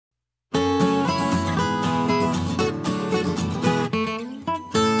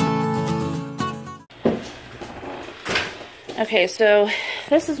Okay, so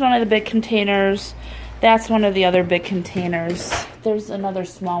this is one of the big containers. That's one of the other big containers. There's another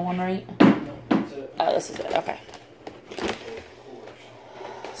small one, right? Oh, this is it. Okay.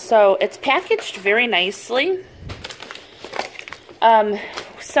 So it's packaged very nicely.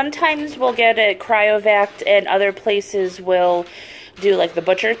 Sometimes we'll get it cryovac, and other places will do like the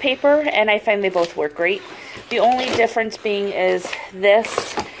butcher paper, and I find they both work great. The only difference being is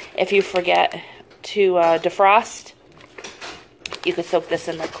this, if you forget to defrost, you could soak this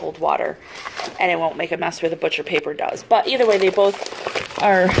in like cold water and it won't make a mess where the butcher paper does. But either way, they both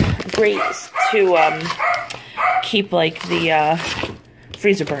are great to keep like the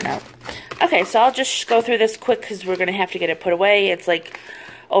freezer burnout. Okay, so I'll just go through this quick because we're going to have to get it put away. It's like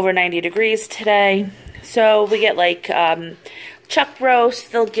over 90 degrees today. So we get like chuck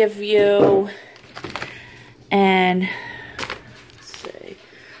roast they'll give you. And let's see,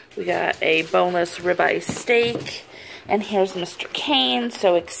 we got a boneless ribeye steak. And here's Mr. Kane,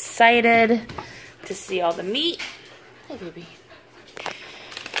 so excited to see all the meat. Hey, baby.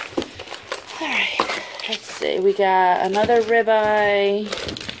 All right, let's see. We got another ribeye.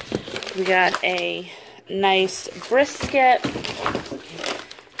 We got a nice brisket.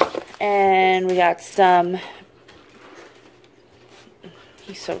 And we got some,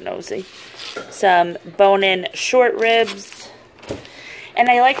 he's so nosy, some bone-in short ribs. And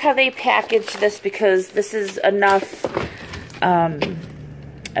I like how they package this because this is enough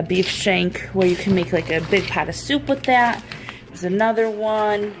a beef shank where you can make like a big pot of soup with that. There's another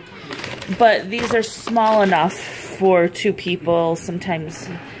one. But these are small enough for 2 people. Sometimes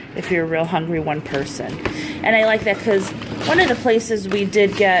if you're real hungry, 1 person. And I like that because one of the places we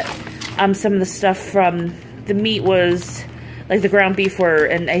did get some of the stuff from, the meat was like the ground beef were,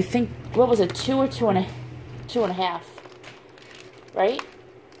 and I think, what was it, 2 or 2.5? Right?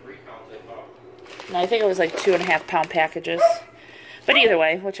 3 pounds, I thought. No, I think it was like 2.5 pound packages. But either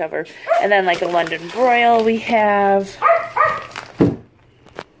way, whichever. And then like a London broil we have.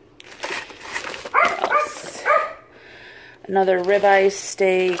 What else? Another ribeye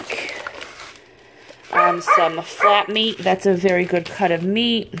steak. Some flat meat. That's a very good cut of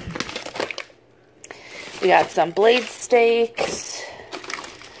meat. We got some blade steaks.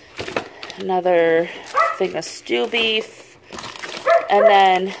 Another thing of stew beef. And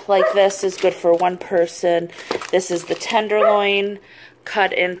then, like, this is good for 1 person. This is the tenderloin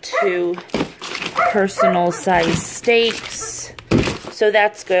cut into personal size steaks. So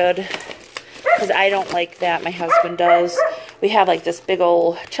that's good, because I don't like that. My husband does. We have, like, this big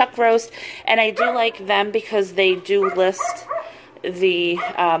old chuck roast. And I do like them because they do list the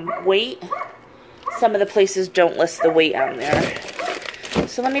weight. Some of the places don't list the weight on there.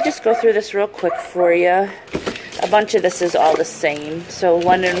 So let me just go through this real quick for you. A bunch of this is all the same. So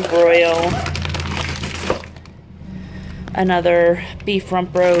London broil, another beef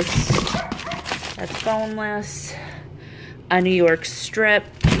rump roast, that's boneless, a New York strip,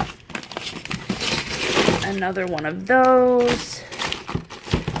 another one of those,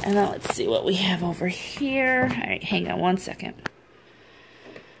 and then let's see what we have over here. All right, hang on 1 second.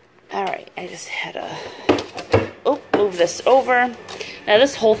 All right, I just had to move this over. Now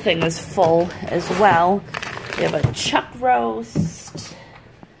this whole thing is full as well. We have a chuck roast.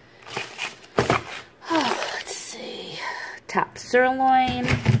 Oh, let's see. Top sirloin.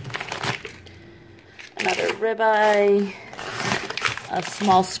 Another ribeye. A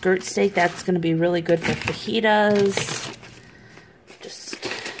small skirt steak. That's going to be really good for fajitas. Just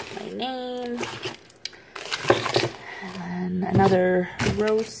my name. And then another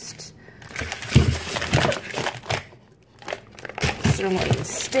roast. Sirloin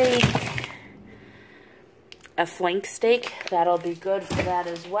steak. A flank steak, that'll be good for that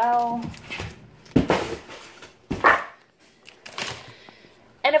as well.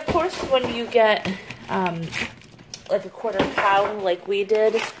 And of course, when you get like a 1/4 pound like we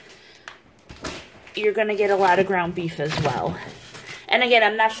did, you're gonna get a lot of ground beef as well. And again,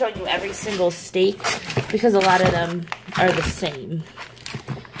 I'm not showing you every single steak because a lot of them are the same.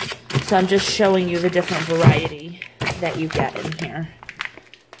 So I'm just showing you the different variety that you get in here.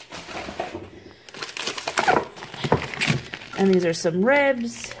 And these are some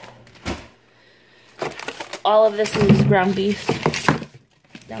ribs. All of this is ground beef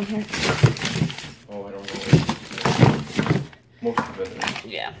down here. Oh, I don't know. Most of it.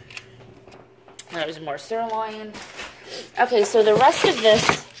 Yeah. There's more sirloin. Okay, so the rest of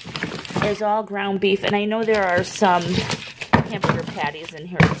this is all ground beef. And I know there are some hamburger patties in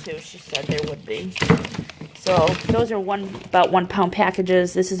here too. She said there would be. So those are about 1 pound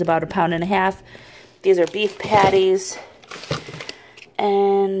packages. This is about 1.5 pounds. These are beef patties.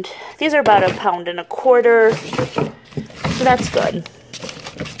 And these are about 1.25 pounds. So that's good.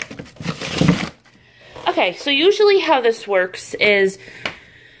 Okay, so usually how this works is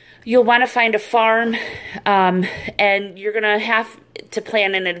you'll want to find a farm, and you're going to have to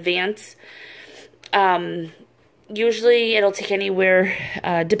plan in advance. Usually it'll take anywhere,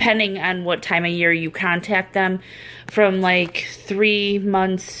 depending on what time of year you contact them, from like 3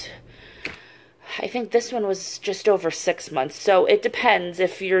 months. I think this one was just over 6 months. So it depends.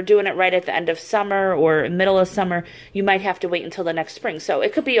 If you're doing it right at the end of summer or middle of summer, you might have to wait until the next spring. So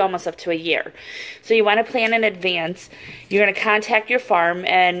it could be almost up to a year. So you want to plan in advance. You're going to contact your farm,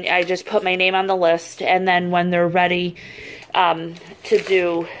 and I just put my name on the list. And then when they're ready to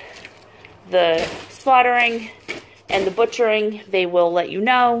do the slaughtering and the butchering, they will let you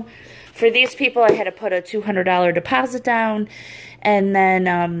know. For these people, I had to put a $200 deposit down, and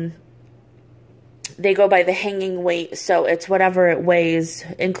then they go by the hanging weight, so it's whatever it weighs,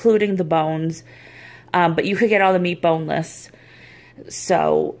 including the bones. But you could get all the meat boneless.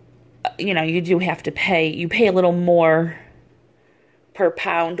 So, you know, you do have to pay. You pay a little more per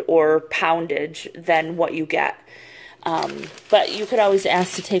pound or poundage than what you get. But you could always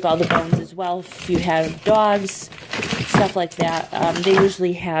ask to take all the bones as well if you have dogs, stuff like that. They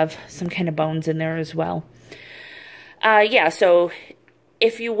usually have some kind of bones in there as well. Yeah, so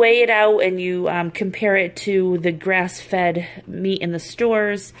if you weigh it out and you compare it to the grass-fed meat in the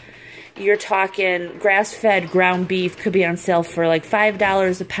stores, you're talking grass-fed ground beef could be on sale for like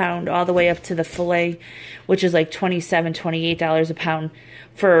 $5 a pound, all the way up to the filet, which is like $27, $28 a pound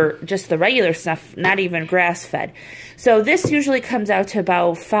for just the regular stuff, not even grass-fed. So this usually comes out to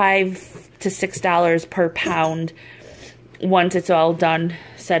about $5 to $6 per pound once it's all done,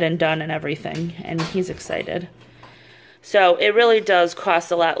 said and done and everything, and he's excited. So it really does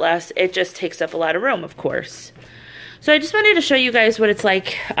cost a lot less. It just takes up a lot of room, of course. So I just wanted to show you guys what it's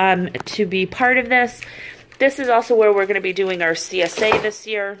like to be part of this. This is also where we're going to be doing our CSA this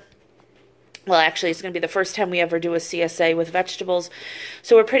year. Well, actually, it's going to be the first time we ever do a CSA with vegetables.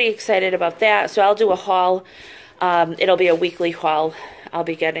 So we're pretty excited about that. So I'll do a haul. It'll be a weekly haul. I'll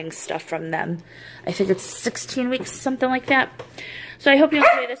be getting stuff from them. I think it's 16 weeks, something like that. So I hope you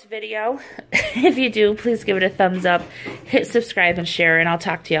enjoy this video. If you do, please give it a thumbs up, hit subscribe and share, and I'll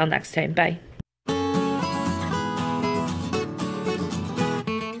talk to y'all next time. Bye.